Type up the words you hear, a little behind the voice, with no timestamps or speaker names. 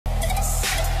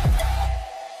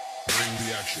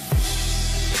Production.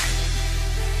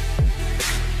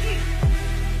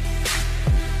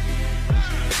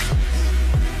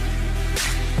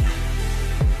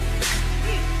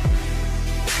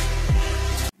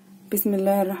 بسم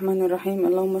الله الرحمن الرحيم.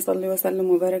 اللهم صل وسلم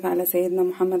وبارك على سيدنا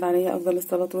محمد عليه افضل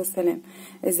الصلاة والسلام.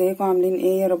 ازيكم عاملين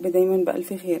ايه؟ يا رب دايما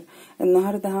بألف خير.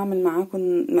 النهاردة هعمل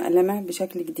معاكم مقلمة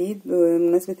بشكل جديد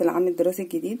بمناسبة العام الدراسي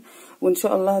الجديد، وان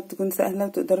شاء الله تكون سهلة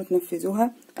وتقدروا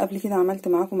تنفذوها. قبل كده عملت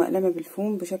معاكم مقلمة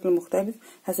بالفوم بشكل مختلف،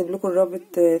 هسيب لكم الرابط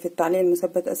في التعليق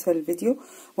المثبت اسفل الفيديو.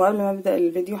 وقبل ما ابدا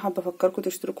الفيديو حابة افكركم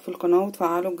تشتركوا في القناة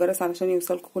وتفعلوا الجرس علشان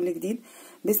يوصلكم كل جديد.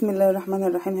 بسم الله الرحمن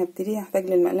الرحيم. هبتدي. هحتاج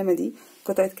للمقلمة دي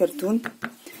قطعة كرتون،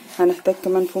 هنحتاج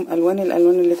كمان فوم الوان،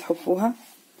 الالوان اللي تحبوها،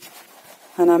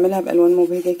 هنعملها بالوان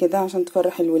مبهجه كده عشان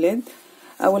تفرح الولاد.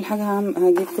 اول حاجه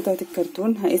هجيب قطعه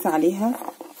الكرتون، هقيس عليها،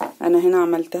 انا هنا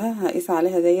عملتها، هقيس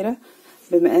عليها دايره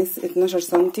بمقاس 12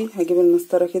 سنتي. هجيب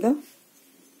المسطره كده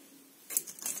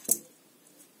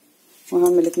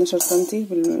وهعمل 12 سنتي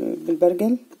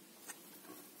بالبرجل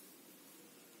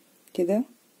كده،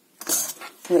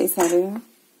 وهقيس عليها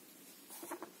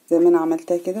زي ما انا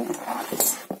عملتها كده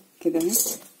كده اهي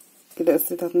كده،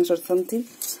 قصيتها 12 سنتي.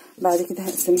 بعد كده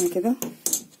هقسمها كده،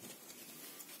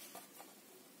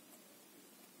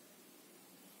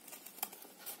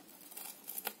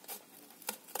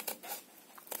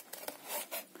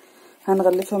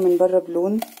 هنغلفها من بره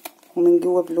بلون ومن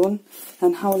جوه بلون،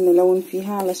 هنحاول نلون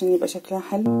فيها علشان يبقى شكلها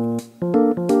حلو.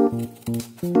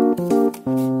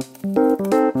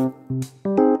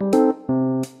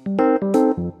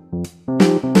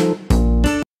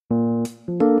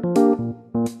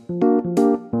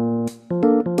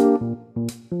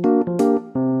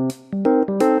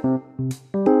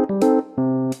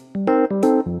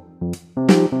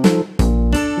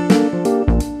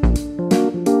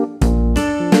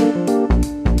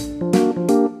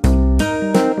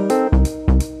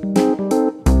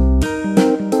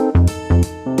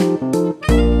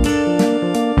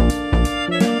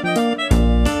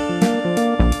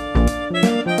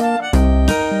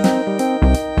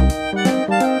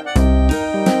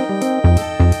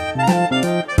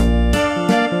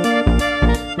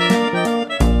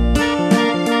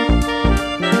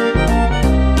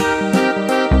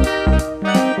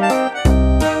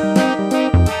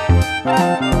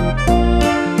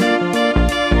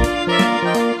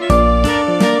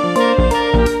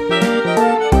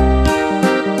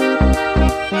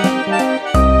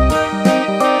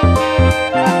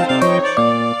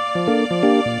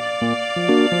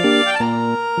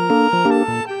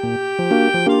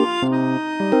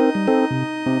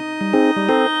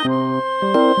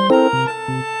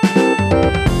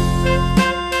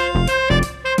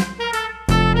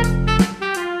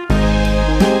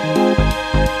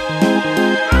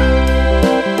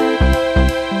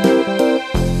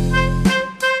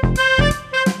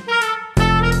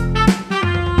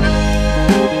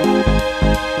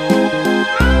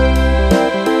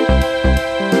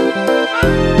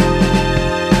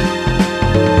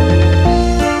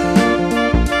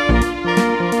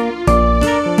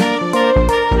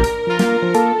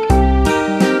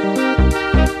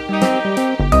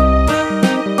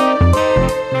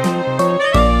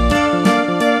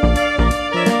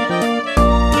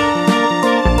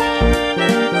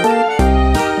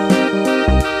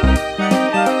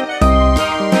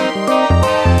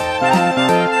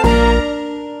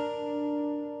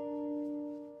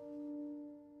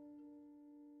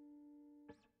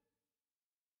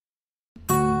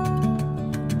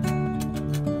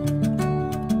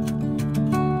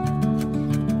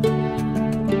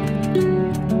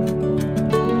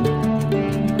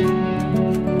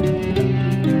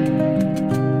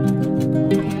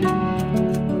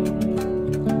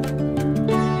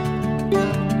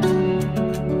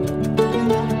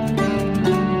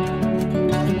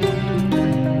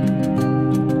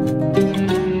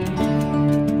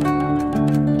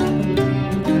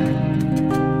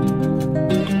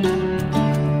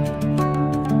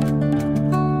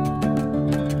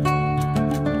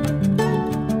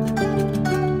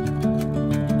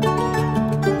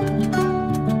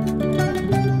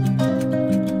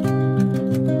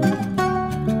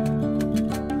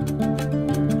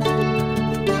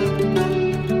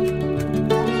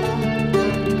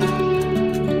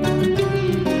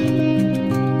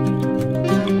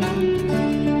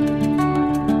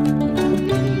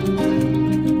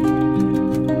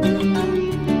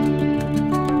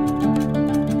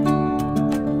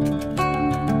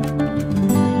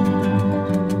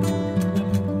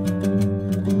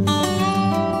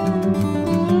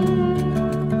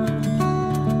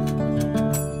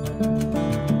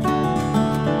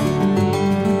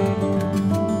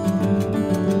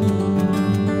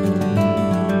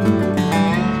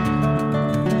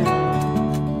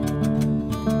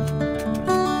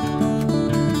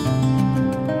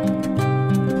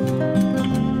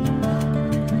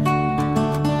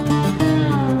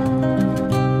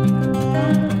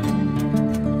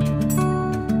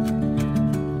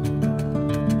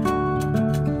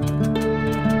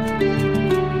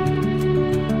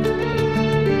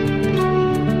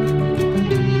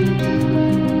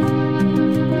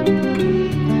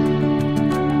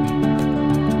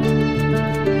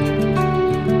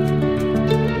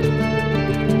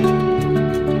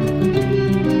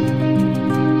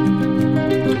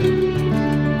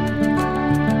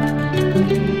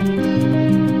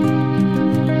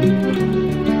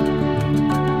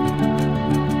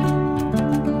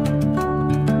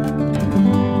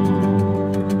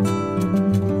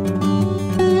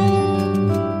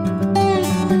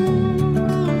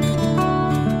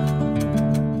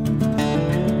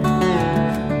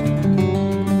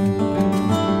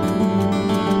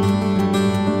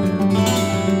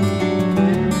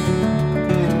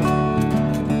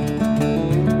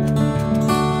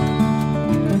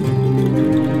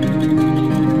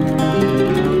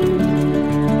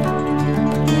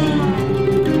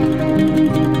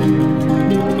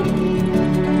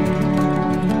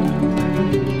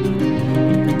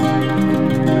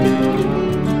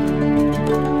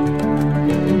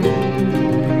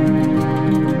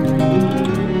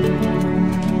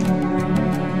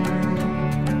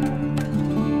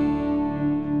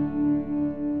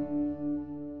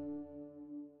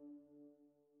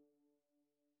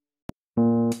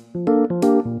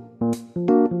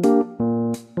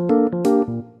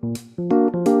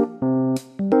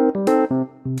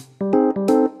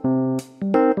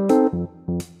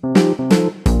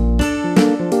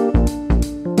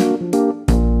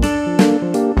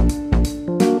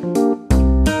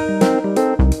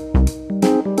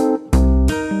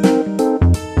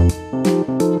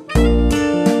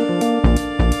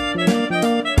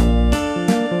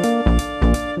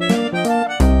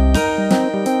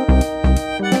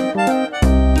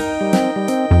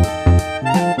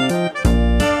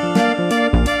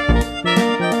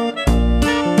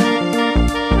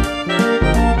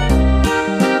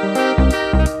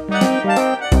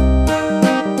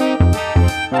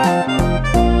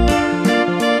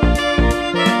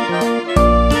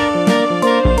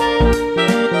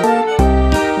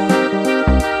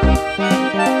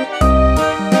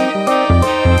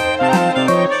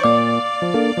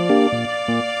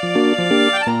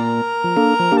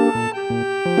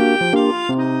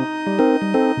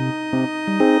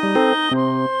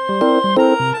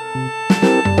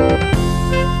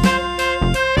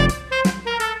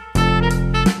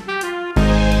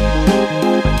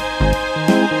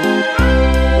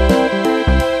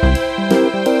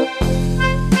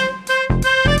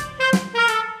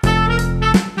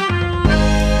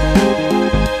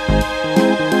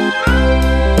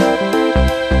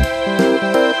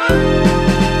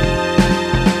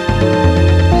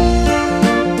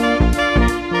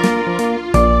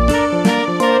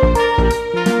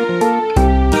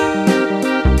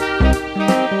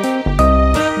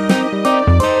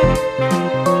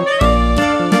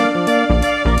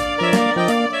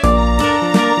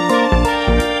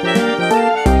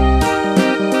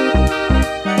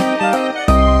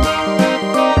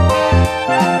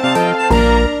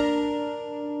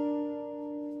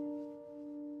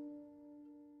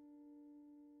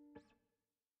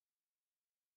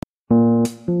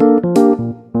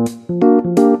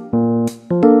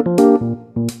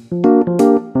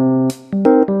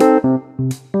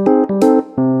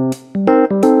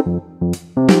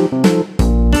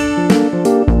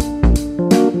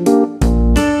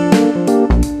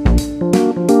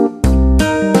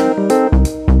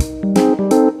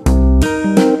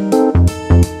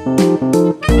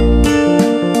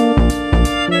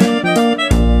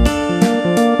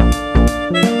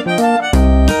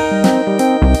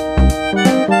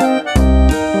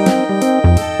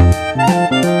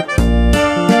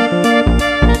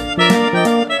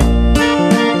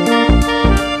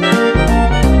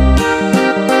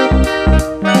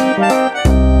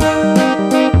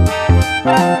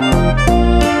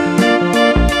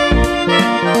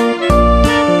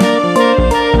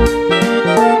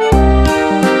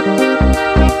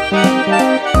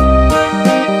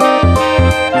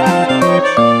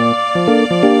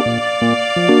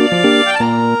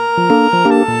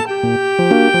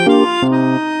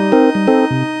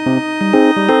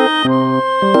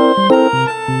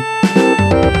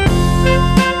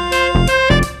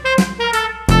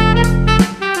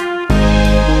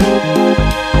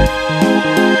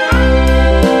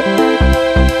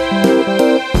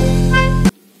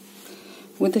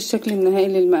 وده الشكل النهائي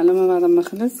للمقلمة بعد ما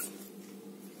خلص.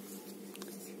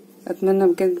 اتمنى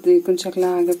بجد يكون شكلها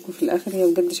عجبكم في الاخر.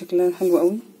 هي بجد شكلها حلو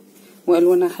قوي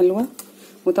والوانها حلوه،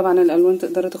 وطبعا الالوان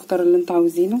تقدروا تختاروا اللي انتوا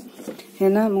عاوزينه.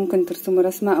 هنا ممكن ترسموا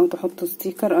رسمه او تحطوا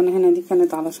ستيكر. انا هنا دي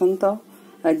كانت على شنطه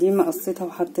قديمه قصيتها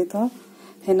وحطيتها.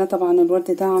 هنا طبعا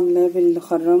الورد ده عاملاه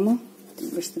بالخرامه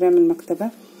بشتريها من المكتبه.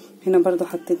 هنا برضو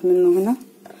حطيت منه.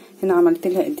 هنا عملت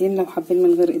لها ايدين، لو حابين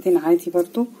من غير ايدين عادي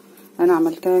برضو. انا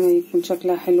عملتها يكون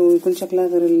شكلها حلو ويكون شكلها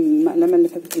غير المقلمه اللي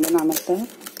فاتت اللي انا عملتها.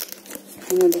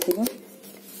 هنا ده كده.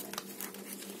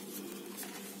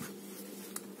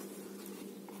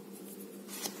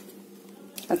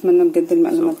 اتمنى بجد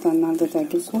المقلمه بتاع النهارده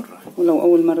تعجبكم، ولو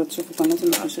اول مره تشوفوا قناتي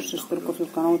ما تنسوش تشتركوا في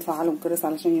القناه وتفعلوا الجرس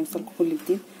علشان يوصلكم كل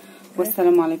جديد.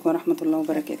 والسلام عليكم ورحمه الله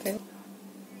وبركاته.